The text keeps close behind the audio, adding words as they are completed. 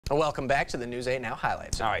Welcome back to the News 8 Now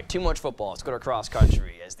highlights. All right, too much football. Let's go to cross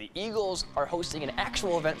country as the Eagles are hosting an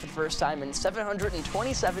actual event for the first time in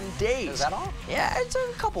 727 days. Is that all? Yeah, it's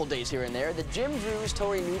a couple days here and there. The Jim Drew's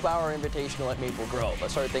Tori Neubeauer Invitational at Maple Grove.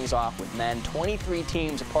 Let's start things off with men. 23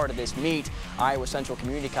 teams a part of this meet. Iowa Central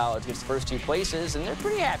Community College gets the first 2 places, and they're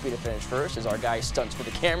pretty happy to finish first as our guy stunts for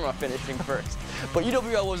the camera finishing first. But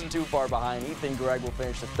UWL wasn't too far behind. Ethan Gregg will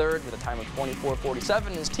finish the third with a time of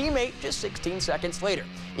 24:47. His teammate just 16 seconds later.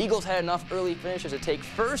 Eagles had enough early finishes to take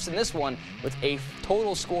first in this one with a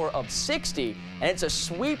total score of 60, and it's a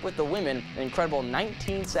sweep with the women, an incredible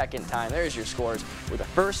 19-second time. There's your scores with the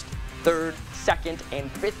first, third, second,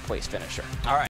 and 5th place finisher. All right.